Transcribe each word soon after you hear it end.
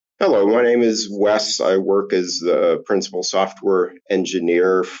Hello, my name is Wes. I work as the principal software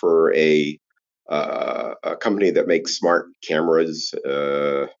engineer for a company that makes smart cameras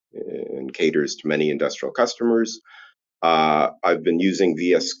and caters to many industrial customers. I've been using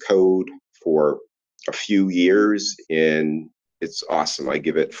VS Code for a few years, and it's awesome. I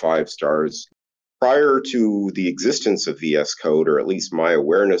give it 5 stars. Prior to the existence of VS Code, or at least my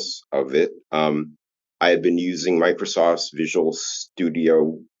awareness of it, I had been using Microsoft's Visual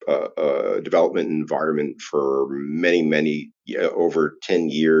Studio development environment for many, over 10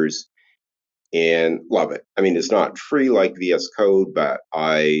 years, and love it. I mean, it's not free like VS Code, but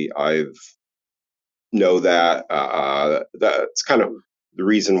I've know that that's kind of the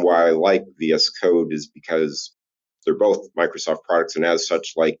reason why I like VS Code is because they're both Microsoft products, and as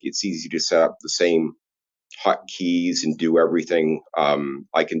such, like it's easy to set up the same hotkeys and do everything.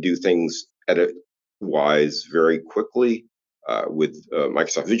 I can do things edit wise very quickly with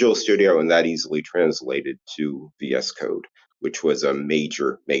Microsoft Visual Studio, and that easily translated to VS Code, which was a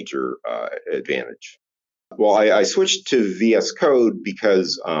major advantage. Well, I switched to VS Code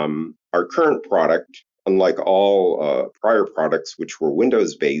because our current product, unlike all prior products which were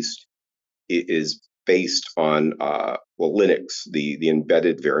Windows based, is based on Linux, the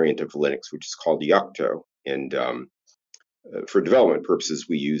embedded variant of Linux, which is called Yocto. And for development purposes,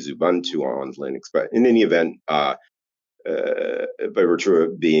 we use Ubuntu on Linux. But in any event, by virtue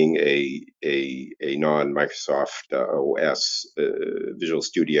of being a non-Microsoft OS Visual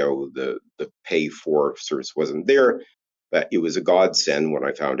Studio, the pay for service wasn't there. But it was a godsend when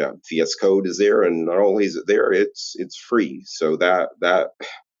I found out VS Code is there, and not only is it there, it's free. So that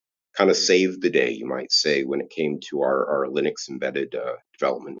kind of saved the day, you might say, when it came to our Linux embedded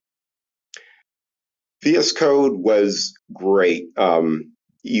development. VS Code was great,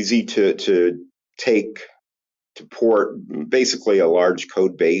 easy to take to port, basically a large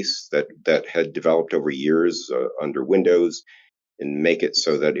code base that had developed over years under Windows, and make it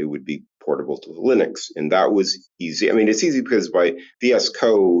so that it would be portable to Linux. And that was easy. I mean, it's easy because by VS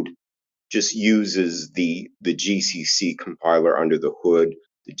Code just uses the GCC compiler under the hood,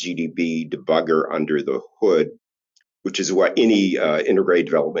 the GDB debugger under the hood, which is what any integrated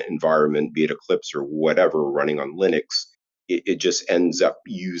development environment, be it Eclipse or whatever, running on Linux, it just ends up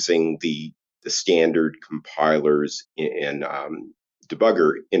using the standard compilers and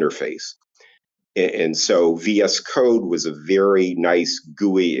debugger interface. And so VS Code was a very nice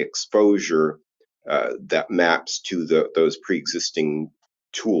GUI exposure that maps to those pre-existing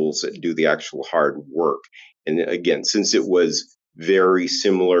tools that do the actual hard work. And again, since it was very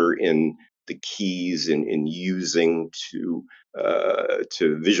similar in the keys and using to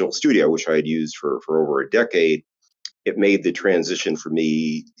Visual Studio, which I had used for over a decade, it made the transition for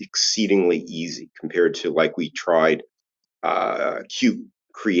me exceedingly easy compared to like we tried Qt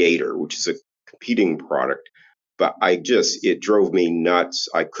Creator, which is a competing product. But it drove me nuts.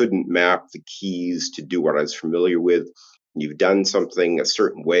 I couldn't map the keys to do what I was familiar with. You've done something a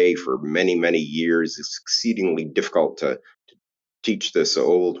certain way for many years. It's exceedingly difficult to teach this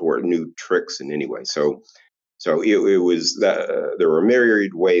old or new tricks in any way. So it was that there were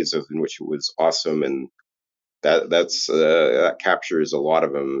myriad ways in which it was awesome, and that captures a lot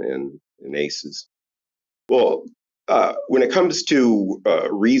of them in ACES. Well, when it comes to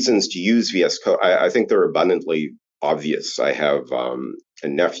reasons to use VS Code, I think they're abundantly obvious. I have a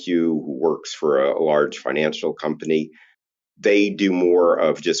nephew who works for a large financial company. They do more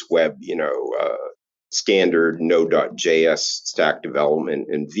of just web, standard Node.js stack development,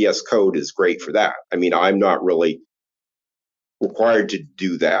 and VS Code is great for that. I mean, I'm not really required to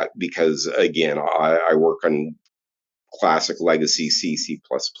do that because, again, I work on classic legacy C++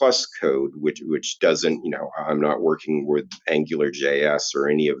 code, which doesn't, I'm not working with Angular JS or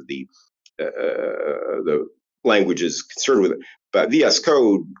any of the languages concerned with it. But VS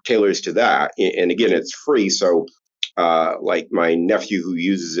Code tailors to that, and again, it's free. So, like my nephew who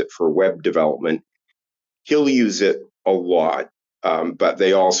uses it for web development, he'll use it a lot. But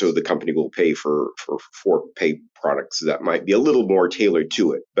the company will pay for paid products that might be a little more tailored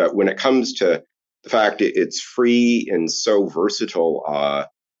to it. But when it comes to the fact it's free and so versatile, I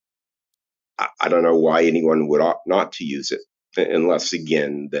don't know why anyone would opt not to use it, unless,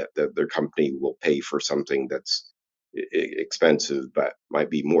 again, that their company will pay for something that's expensive but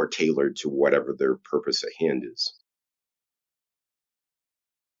might be more tailored to whatever their purpose at hand is.